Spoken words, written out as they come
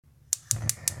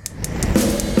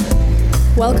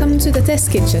Welcome to the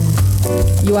Test Kitchen.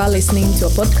 You are listening to a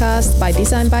podcast by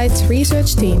Design Bytes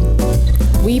research team.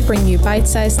 We bring you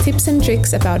bite-sized tips and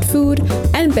tricks about food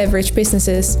and beverage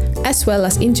businesses, as well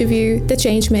as interview the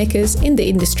changemakers in the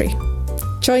industry.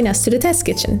 Join us to the Test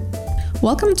Kitchen.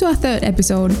 Welcome to our third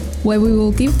episode, where we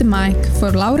will give the mic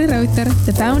for Lauri Reuter,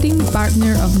 the founding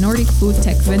partner of Nordic Food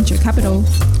Tech Venture Capital,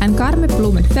 and Carme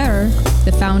Blumet-Ferrer,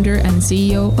 the founder and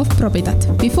CEO of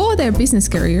Probitat. Before their business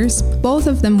careers, both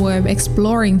of them were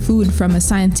exploring food from a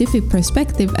scientific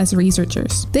perspective as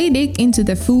researchers. They dig into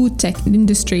the food tech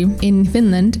industry in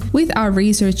Finland with our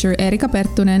researcher Erika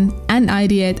Perttunen and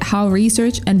ideate how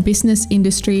research and business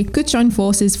industry could join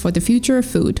forces for the future of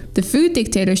food. The food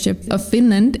dictatorship of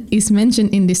Finland is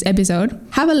mentioned in this episode.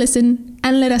 Have a listen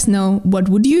and let us know what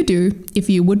would you do if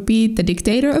you would be the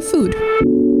dictator of food.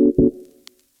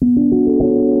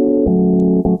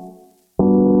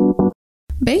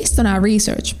 Based on our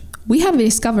research, we have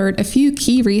discovered a few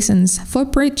key reasons for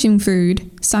bridging food,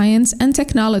 science, and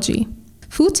technology.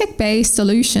 Food tech-based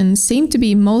solutions seem to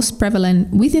be most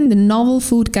prevalent within the novel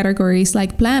food categories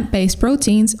like plant-based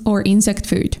proteins or insect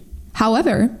food.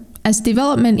 However, as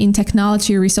development in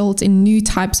technology results in new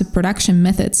types of production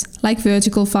methods, like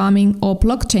vertical farming or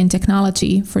blockchain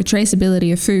technology for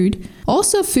traceability of food,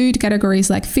 also food categories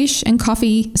like fish and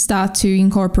coffee start to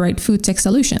incorporate food tech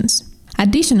solutions.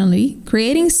 Additionally,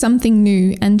 creating something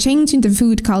new and changing the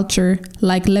food culture,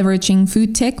 like leveraging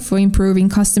food tech for improving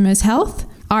customers' health,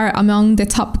 are among the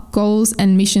top goals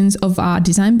and missions of our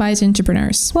Design Bytes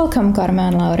entrepreneurs. Welcome, Carme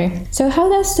and Lauri. So how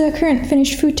does the current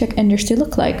Finnish food tech industry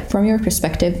look like from your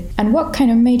perspective? And what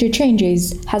kind of major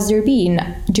changes has there been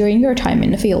during your time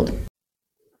in the field?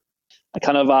 I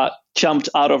kind of jumped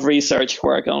out of research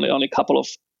work only a couple of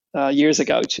years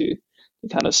ago to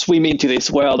kind of swim into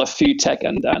this world of food tech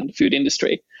and food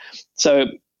industry. So,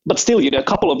 but still, a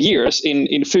couple of years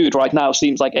in food right now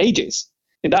seems like ages.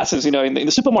 In that sense, in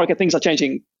the supermarket, things are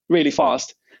changing really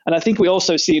fast. And I think we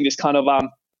also see this kind of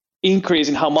increase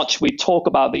in how much we talk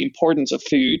about the importance of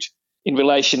food in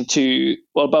relation to,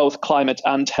 well, both climate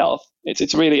and health.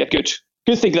 It's really a good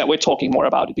thing that we're talking more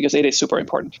about it because it is super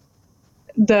important.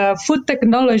 The food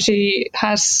technology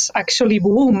has actually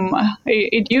boomed.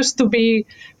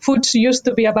 Foods used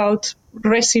to be about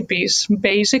recipes,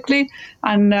 basically,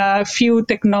 and a few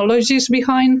technologies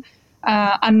behind.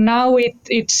 And now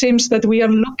it seems that we are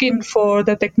looking for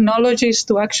the technologies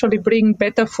to actually bring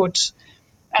better foods.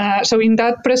 So in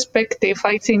that perspective,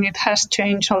 I think it has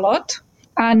changed a lot.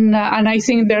 And I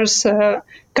think there's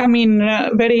coming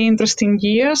very interesting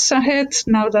years ahead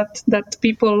now that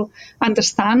people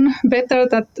understand better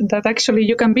that actually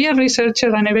you can be a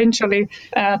researcher and eventually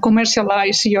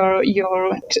commercialize your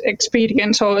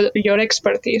experience or your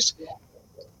expertise.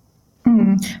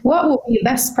 What would be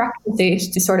best practices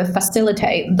to sort of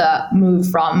facilitate the move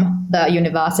from the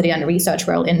university and research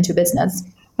world into business?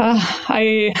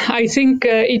 I think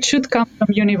it should come from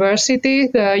university.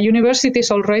 The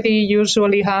universities already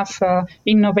usually have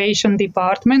innovation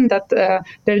department that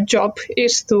their job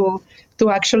is to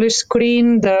actually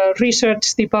screen the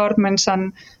research departments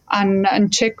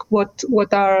and check what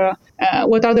are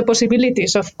the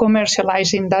possibilities of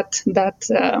commercializing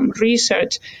that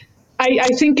research. I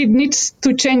think it needs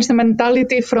to change the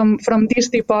mentality from this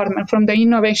department, from the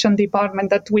innovation department,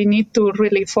 that we need to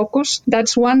really focus.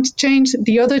 That's one change.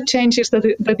 The other change is that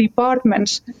the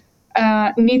departments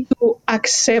need to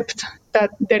accept that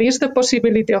there is the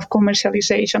possibility of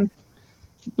commercialization.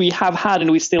 We have had and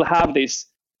we still have this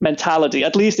mentality,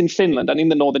 at least in Finland and in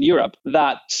the Northern Europe,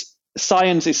 that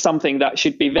science is something that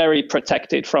should be very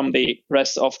protected from the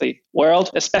rest of the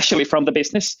world, especially from the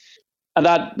business. And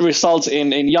that results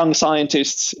in young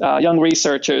scientists, young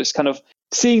researchers kind of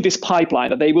seeing this pipeline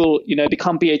that they will,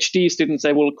 become PhD students,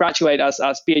 they will graduate as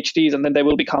PhDs, and then they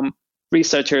will become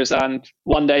researchers and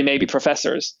one day maybe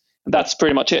professors. And that's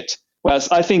pretty much it. Whereas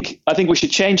I think we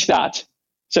should change that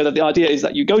so that the idea is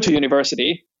that you go to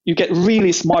university, you get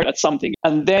really smart at something,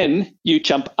 and then you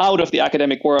jump out of the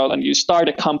academic world and you start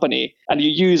a company and you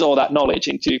use all that knowledge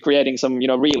into creating some,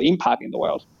 real impact in the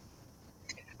world.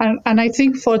 And I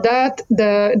think for that,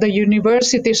 the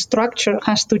university structure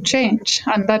has to change,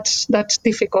 and that's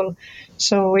difficult.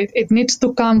 So it needs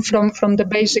to come from the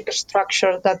basic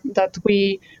structure that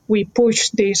we push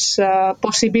this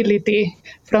possibility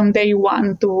from day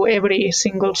one to every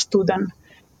single student.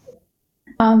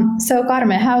 So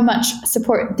Carme, how much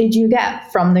support did you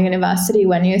get from the university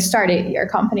when you started your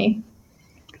company?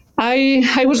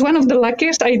 I was one of the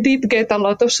luckiest. I did get a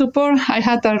lot of support. I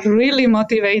had a really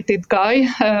motivated guy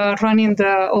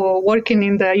working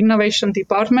in the innovation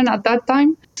department at that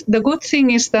time. The good thing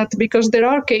is that because there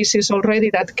are cases already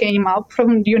that came up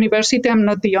from the university, I'm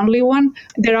not the only one.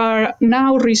 There are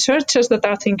now researchers that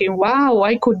are thinking, wow,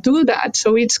 I could do that.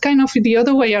 So it's kind of the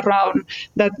other way around,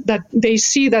 that they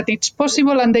see that it's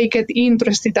possible and they get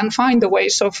interested and find the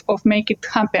ways of make it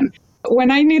happen.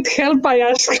 When I need help, I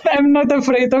ask. I'm not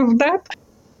afraid of that.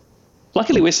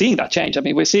 Luckily, we're seeing that change. I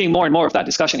mean, we're seeing more and more of that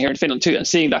discussion here in Finland too, and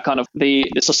seeing that kind of the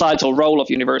societal role of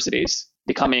universities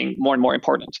becoming more and more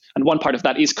important. And one part of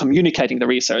that is communicating the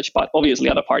research, but obviously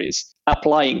other part is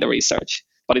applying the research.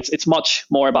 But it's much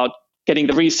more about getting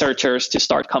the researchers to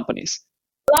start companies.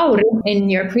 Lauri, in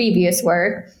your previous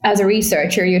work as a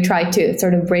researcher, you tried to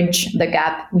sort of bridge the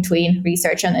gap between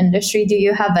research and industry. Do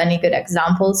you have any good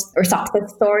examples or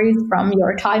success stories from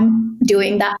your time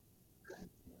doing that?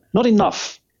 Not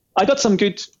enough. I got some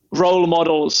good role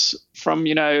models from,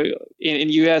 in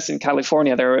US and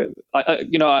California.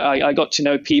 I got to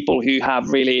know people who have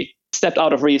really stepped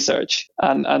out of research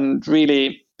and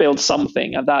really built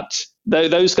something. And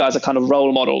those guys are kind of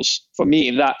role models for me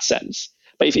in that sense.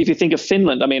 But if you think of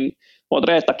Finland, I mean, what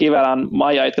Reetta Kivelän,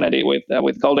 Maija Etunedi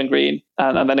with Golden Green,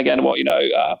 and then again what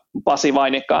Pasi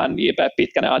Vainikka and J.P.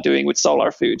 Pitkänen are doing with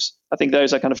Solar Foods. I think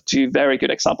those are kind of two very good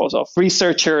examples of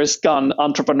researchers gone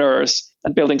entrepreneurs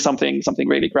and building something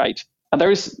really great. And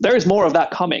there is more of that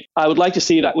coming. I would like to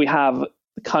see that we have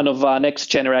kind of next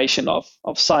generation of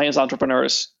science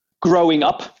entrepreneurs growing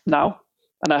up now,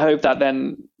 and I hope that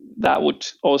then that would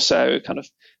also kind of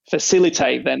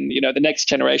facilitate then the next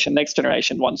generation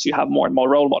once you have more and more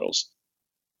role models.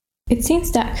 It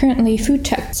seems that currently food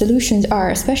tech solutions are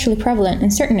especially prevalent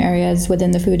in certain areas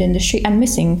within the food industry and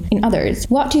missing in others.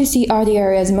 What do you see are the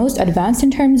areas most advanced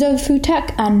in terms of food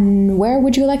tech, and where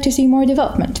would you like to see more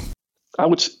development?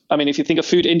 If you think of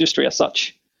food industry as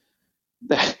such,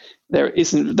 there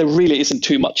really isn't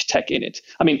too much tech in it.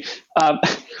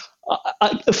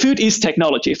 Food is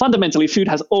technology. Fundamentally, food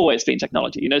has always been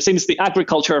technology. Since the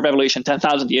agricultural revolution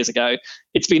 10,000 years ago,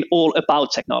 it's been all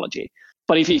about technology.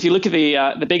 But if you look at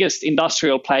the biggest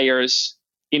industrial players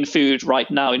in food right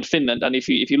now in Finland, and if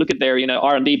you look at their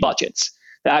R&D budgets,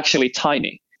 they're actually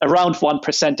tiny, around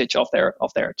 1%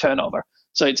 of their turnover.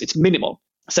 So it's minimal.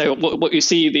 So what you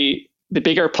see the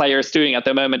bigger players doing at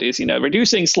the moment is,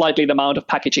 reducing slightly the amount of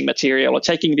packaging material or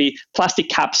taking the plastic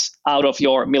caps out of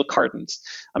your milk cartons.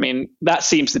 That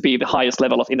seems to be the highest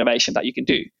level of innovation that you can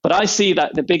do. But I see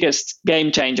that the biggest game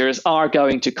changers are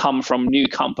going to come from new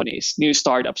companies, new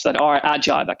startups that are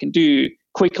agile, that can do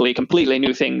quickly, completely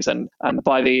new things, and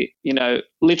by the,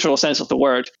 literal sense of the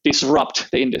word, disrupt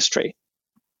the industry.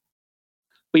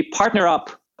 We partner up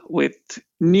with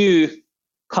new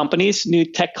companies, new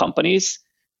tech companies,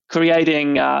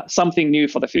 creating something new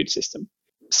for the food system.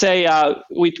 Say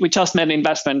we just made an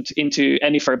investment into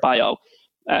Enifer Bio,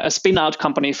 a spin-out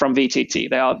company from VTT.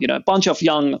 They are a bunch of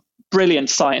young, brilliant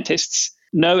scientists,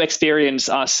 no experience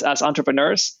as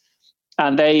entrepreneurs,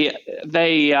 and they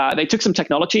took some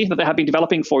technology that they have been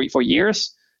developing for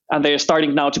years, and they are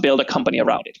starting now to build a company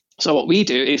around it. So what we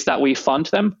do is that we fund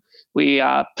them. We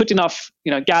put enough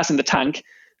gas in the tank,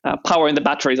 power in the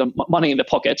batteries, and money in the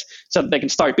pocket, so that they can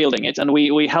start building it. And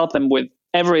we help them with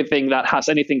everything that has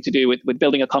anything to do with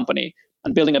building a company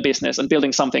and building a business and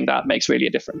building something that makes really a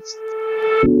difference.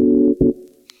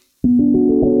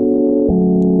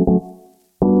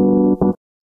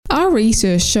 Our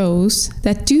research shows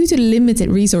that due to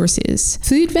limited resources,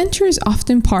 food ventures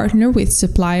often partner with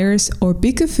suppliers or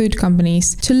bigger food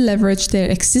companies to leverage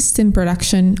their existing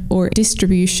production or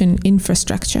distribution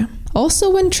infrastructure. Also,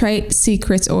 when trade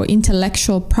secrets or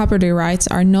intellectual property rights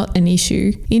are not an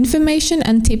issue, information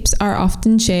and tips are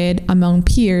often shared among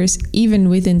peers, even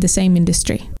within the same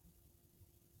industry.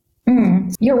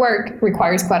 Your work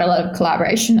requires quite a lot of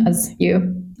collaboration, as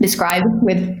you described,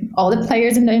 with all the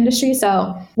players in the industry.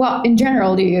 So what, in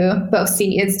general, do you both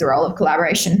see is the role of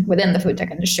collaboration within the food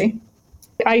tech industry?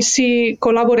 I see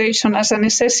collaboration as a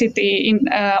necessity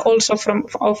also from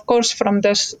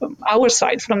our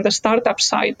side, from the startup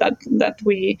side, that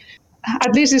we,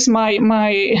 at least is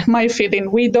my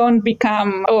feeling, we don't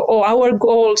become, or our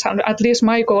goals, at least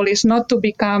my goal is not to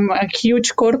become a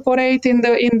huge corporate in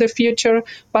the future,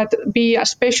 but be a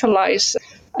specialized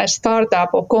a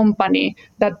startup or company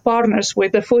that partners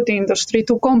with the food industry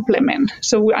to complement.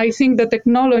 So I think the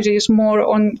technology is more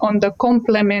on the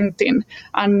complementing,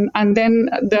 and then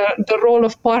the role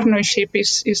of partnership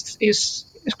is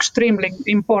extremely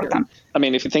important.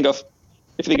 If you think of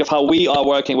if you think of how we are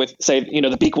working with, say,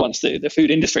 the big ones, the food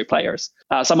industry players,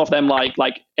 some of them like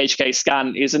HK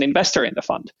Scan is an investor in the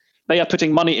fund. They are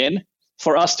putting money in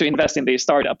for us to invest in these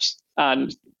startups.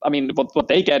 And I mean, what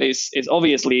they get is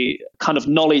obviously kind of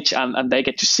knowledge, and they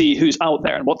get to see who's out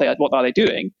there and what are they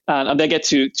doing, and they get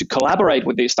to collaborate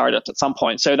with these startups at some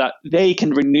point so that they can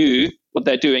renew what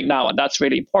they're doing now, and that's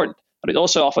really important. But it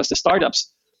also offers the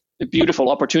startups a beautiful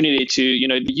opportunity to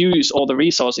use all the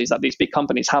resources that these big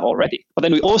companies have already. But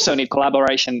then we also need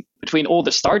collaboration between all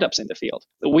the startups in the field.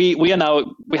 We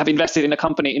have invested in a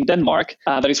company in Denmark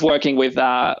that is working with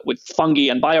fungi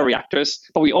and bioreactors,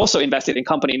 but we also invested in a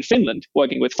company in Finland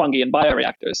working with fungi and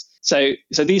bioreactors. So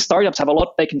these startups have a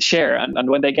lot they can share, and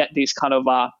when they get these kind of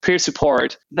peer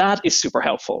support, that is super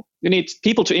helpful. You need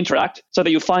people to interact so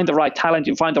that you find the right talent,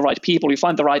 you find the right people, you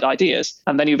find the right ideas,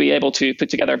 and then you'll be able to put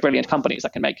together brilliant companies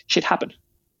that can make shit happen.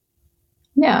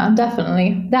 Yeah,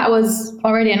 definitely. That was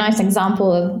already a nice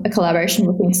example of a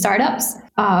collaboration between startups.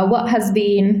 What has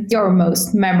been your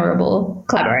most memorable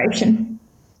collaboration?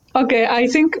 Okay, I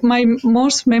think my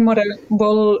most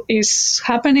memorable is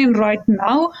happening right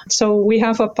now. So we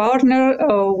have a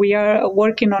partner, we are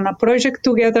working on a project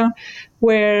together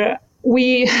where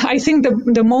I think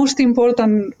the most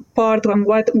important part and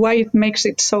why it makes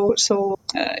it so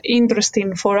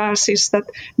interesting for us is that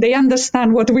they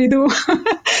understand what we do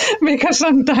because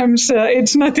sometimes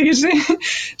it's not easy.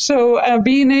 So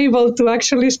being able to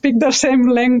actually speak the same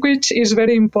language is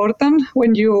very important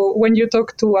when you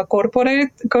talk to a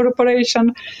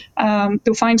corporation,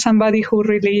 to find somebody who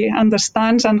really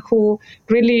understands and who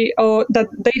really that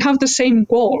they have the same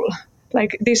goal.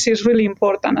 Like, this is really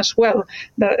important as well,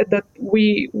 that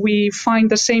we find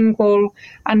the same goal.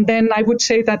 And then I would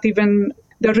say that even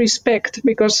the respect,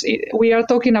 because we are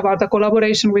talking about a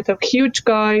collaboration with a huge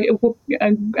guy,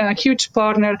 a huge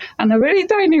partner, and a very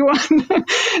tiny one.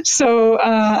 So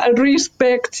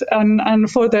respect and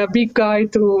for the big guy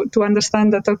to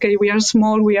understand that, okay, we are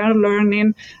small, we are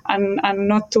learning, and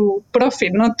not to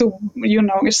profit, not to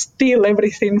steal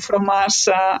everything from us,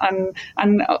 and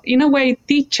in a way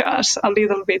teach us a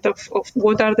little bit of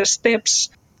what are the steps.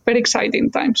 Very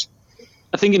exciting times.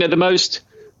 I think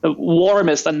the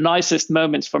warmest and nicest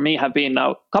moments for me have been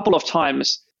now a couple of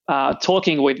times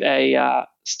talking with a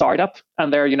startup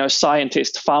and their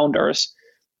scientist founders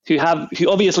who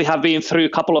obviously have been through a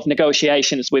couple of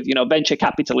negotiations with venture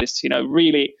capitalists,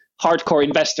 really hardcore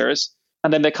investors,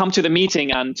 and then they come to the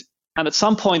meeting and at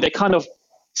some point they kind of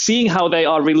seeing how they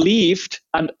are relieved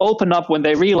and open up when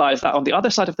they realize that on the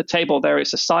other side of the table there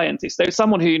is a scientist, there's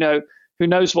someone who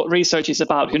knows what research is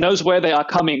about, who knows where they are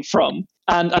coming from,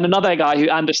 and another guy who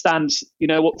understands,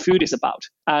 what food is about.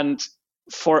 And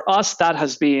for us, that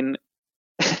has been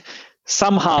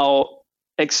somehow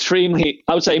extremely,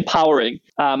 I would say, empowering,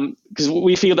 because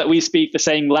we feel that we speak the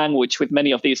same language with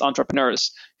many of these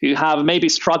entrepreneurs who have maybe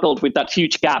struggled with that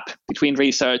huge gap between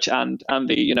research and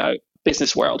the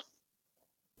business world.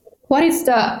 What is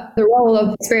the role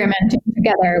of experimenting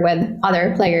together with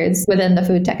other players within the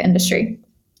food tech industry?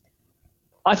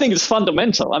 I think it's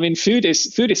fundamental. I mean, food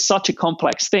is such a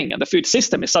complex thing, and the food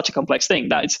system is such a complex thing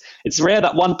that it's rare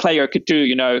that one player could do,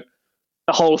 the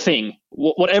whole thing,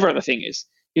 whatever the thing is.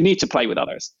 You need to play with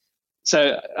others.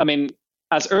 So, I mean,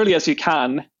 as early as you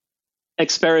can,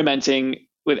 experimenting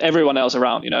with everyone else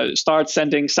around, start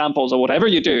sending samples or whatever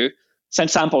you do,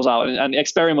 send samples out and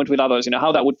experiment with others,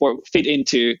 how that would fit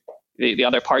into the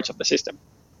other parts of the system.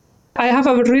 I have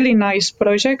a really nice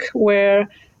project where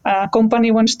a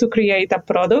company wants to create a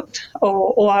product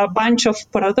or a bunch of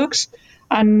products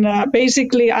and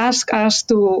basically ask us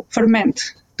to ferment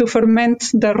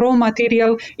the raw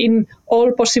material in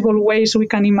all possible ways we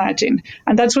can imagine.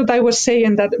 And that's what I was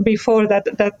saying before,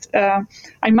 that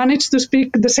I managed to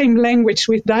speak the same language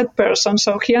with that person.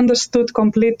 So he understood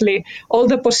completely all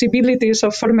the possibilities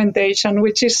of fermentation,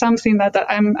 which is something that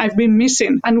I've been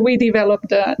missing. And we developed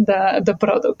the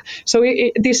product. So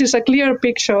this is a clear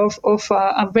picture of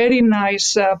a very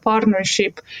nice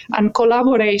partnership and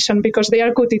collaboration, because they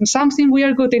are good in something, we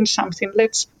are good in something.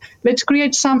 Let's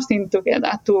create something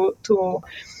together to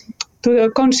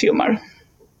the consumer.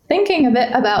 Thinking a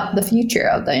bit about the future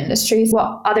of the industry,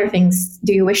 what other things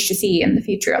do you wish to see in the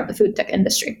future of the food tech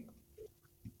industry?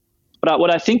 But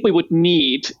what I think we would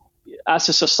need as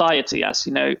a society, as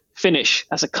Finnish,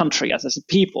 as a country, as a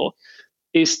people,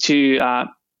 is to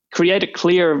create a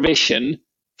clear vision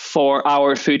for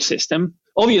our food system.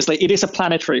 Obviously, it is a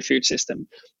planetary food system,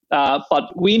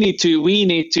 but we need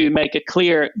to make a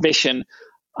clear vision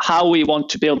how we want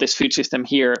to build this food system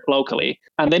here locally.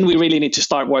 And then we really need to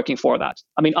start working for that.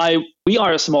 I mean, we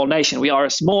are a small nation. We are a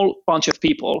small bunch of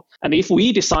people. And if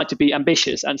we decide to be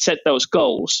ambitious and set those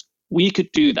goals, we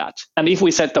could do that. And if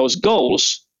we set those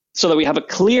goals so that we have a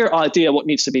clear idea what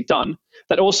needs to be done,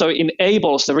 that also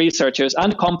enables the researchers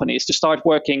and companies to start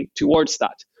working towards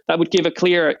that. That would give a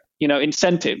clear,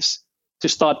 incentives to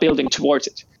start building towards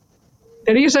it.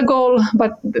 There is a goal,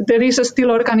 but there is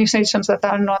still organizations that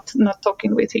are not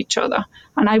talking with each other.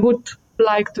 And I would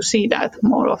like to see that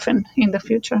more often in the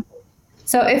future.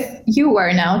 So if you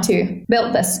were now to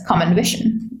build this common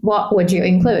vision, what would you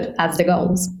include as the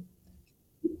goals?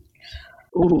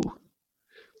 Ooh.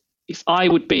 If I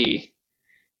would be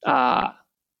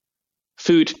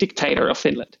food dictator of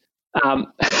Finland,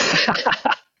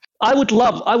 I would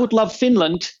love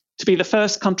Finland to be the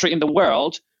first country in the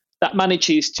world that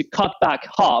manages to cut back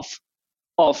half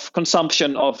of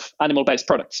consumption of animal-based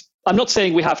products. I'm not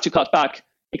saying we have to cut back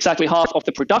exactly half of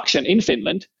the production in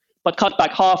Finland, but cut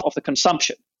back half of the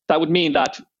consumption. That would mean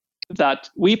that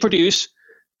we produce,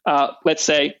 let's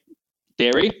say,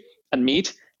 dairy and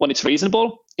meat when it's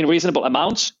reasonable, in reasonable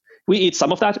amounts. We eat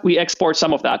some of that, we export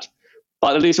some of that,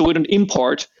 but at least we wouldn't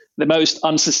import the most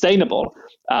unsustainable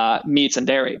meats and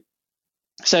dairy.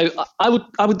 So I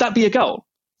would that be a goal?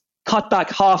 Cut back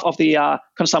half of the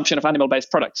consumption of animal-based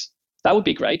products. That would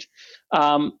be great.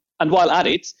 And while at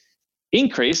it,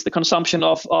 increase the consumption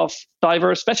of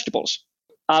diverse vegetables.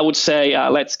 I would say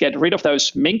let's get rid of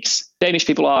those minks. Danish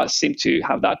people seem to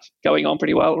have that going on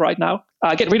pretty well right now.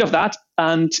 Get rid of that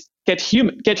and get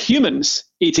humans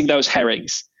eating those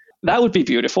herrings. That would be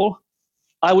beautiful.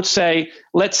 I would say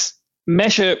let's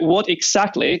measure what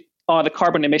exactly are the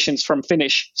carbon emissions from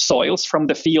Finnish soils, from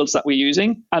the fields that we're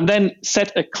using, and then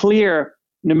set a clear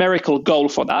numerical goal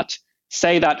for that.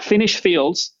 Say that Finnish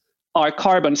fields are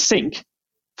carbon sink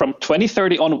from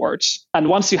 2030 onwards. And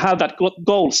once you have that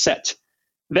goal set,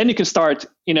 then you can start,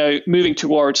 moving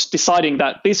towards deciding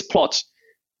that this plot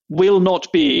will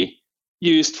not be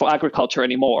used for agriculture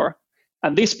anymore,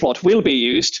 and this plot will be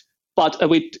used, but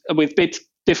with bit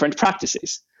different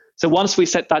practices. So once we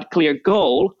set that clear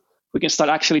goal, we can start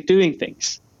actually doing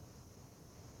things.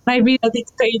 Maybe a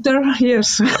dictator,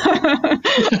 yes.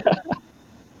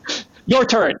 Your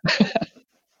turn.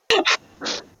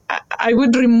 I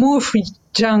would remove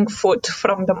junk food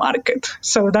from the market.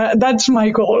 So that's my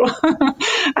goal.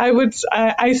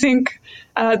 I think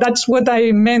that's what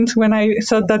I meant when I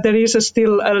thought that there is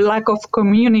still a lack of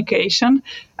communication,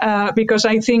 because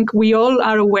I think we all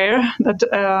are aware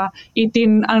that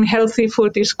eating unhealthy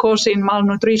food is causing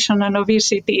malnutrition and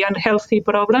obesity and healthy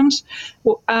problems.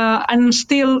 And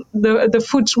still the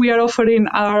foods we are offering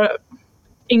are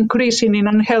increasing in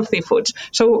unhealthy foods.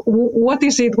 So what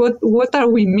is it? What are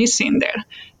we missing there?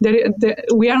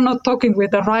 We are not talking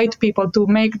with the right people to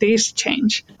make this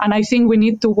change. And I think we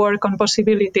need to work on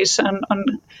possibilities and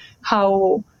on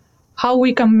how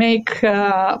we can make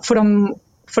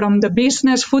from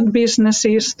the food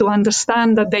businesses to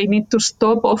understand that they need to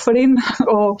stop offering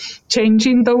or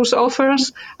changing those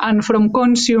offers, and from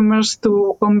consumers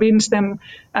to convince them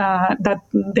that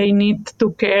they need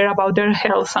to care about their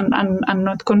health and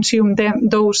not consume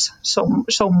those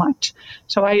so much.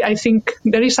 So I think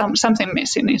there is something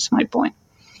missing, is my point.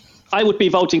 I would be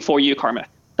voting for you, Carmen.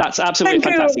 That's absolutely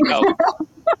fantastic goal.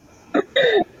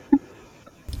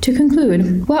 To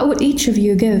conclude, what would each of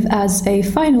you give as a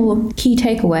final key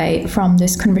takeaway from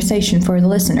this conversation for the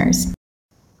listeners?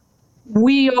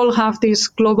 We all have these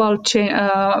global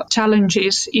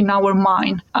challenges in our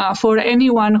mind. For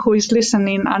anyone who is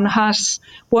listening and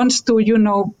wants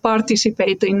to,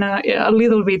 participate in a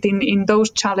little bit in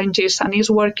those challenges and is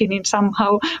working in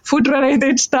somehow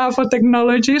food-related stuff or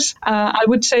technologies, I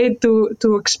would say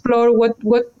to explore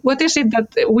what is it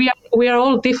that we are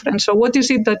all different. So what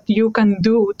is it that you can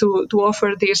do to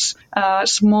offer this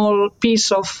small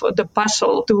piece of the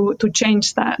puzzle to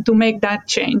change that, to make that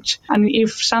change? And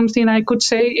if something I could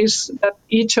say is that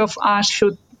each of us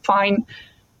should find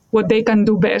what they can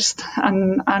do best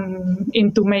and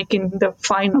into making the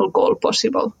final goal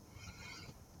possible.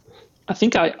 I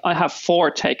think I have 4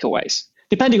 takeaways,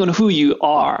 depending on who you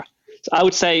are. So I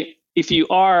would say if you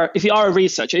are a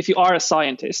researcher, if you are a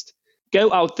scientist,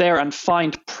 go out there and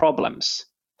find problems.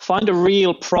 Find a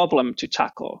real problem to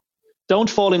tackle. Don't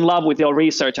fall in love with your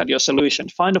research and your solution.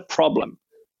 Find a problem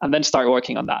and then start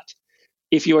working on that.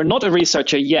 If you're not a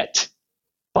researcher yet,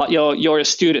 but you're a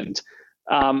student,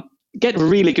 get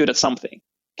really good at something.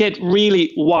 Get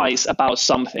really wise about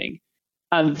something.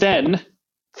 And then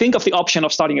think of the option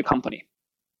of starting a company.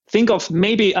 Think of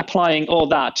maybe applying all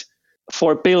that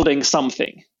for building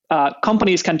something.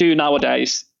 Companies can do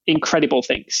nowadays incredible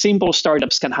things. Simple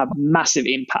startups can have massive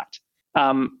impact.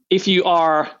 If you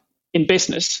are in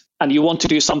business and you want to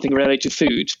do something related to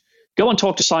food, go and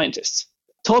talk to scientists.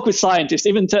 Talk with scientists,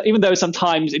 even though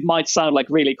sometimes it might sound like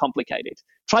really complicated.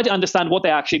 Try to understand what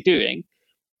they're actually doing,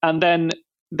 and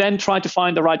then try to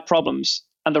find the right problems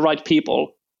and the right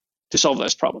people to solve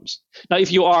those problems. Now,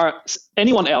 if you are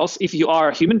anyone else, if you are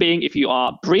a human being, if you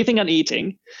are breathing and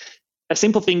eating, a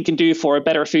simple thing you can do for a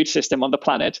better food system on the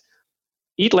planet: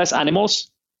 eat less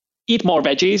animals, eat more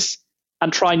veggies,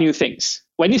 and try new things.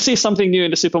 When you see something new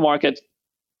in the supermarket,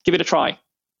 give it a try.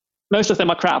 Most of them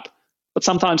are crap, but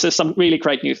sometimes there's some really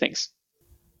great new things.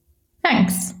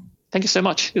 Thanks. Thank you so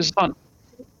much. It was fun.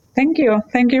 Thank you.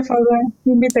 Thank you for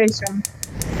the invitation.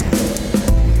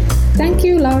 Thank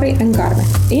you, Lauri and Carmen.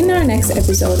 In our next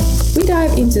episode, we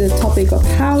dive into the topic of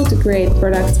how to create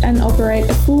products and operate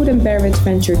a food and beverage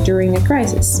venture during a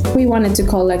crisis. We wanted to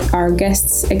collect our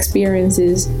guests'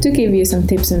 experiences to give you some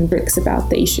tips and tricks about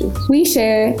the issue. We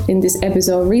share in this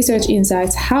episode research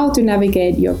insights how to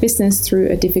navigate your business through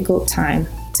a difficult time.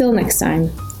 Till next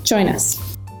time, join us.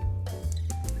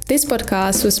 This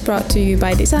podcast was brought to you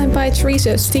by Design Bites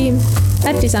research team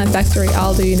at Design Factory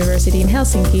Aalto University in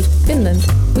Helsinki, Finland.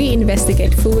 We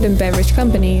investigate food and beverage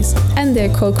companies and their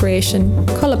co-creation,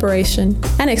 collaboration,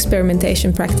 and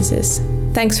experimentation practices.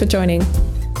 Thanks for joining.